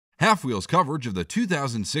Half Wheel's coverage of the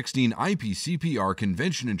 2016 IPCPR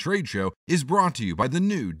Convention and Trade Show is brought to you by the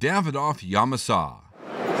new Davidoff Yamasa.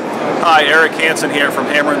 Hi, Eric Hansen here from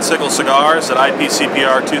Hammer and Sickle Cigars at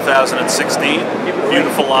IPCPR 2016,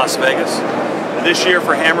 beautiful Las Vegas. This year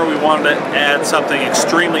for Hammer we wanted to add something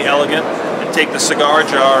extremely elegant and take the cigar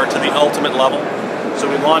jar to the ultimate level. So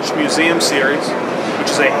we launched Museum Series, which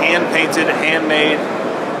is a hand-painted, handmade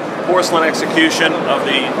porcelain execution of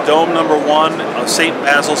the Dome #1 of St.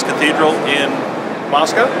 Basil's Cathedral in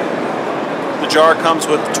Moscow. The jar comes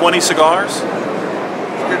with 20 cigars,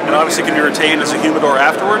 and obviously can be retained as a humidor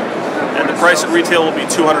afterward, and the price at retail will be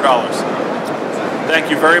 $200.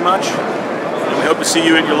 Thank you very much, and we hope to see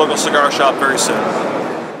you at your local cigar shop very soon.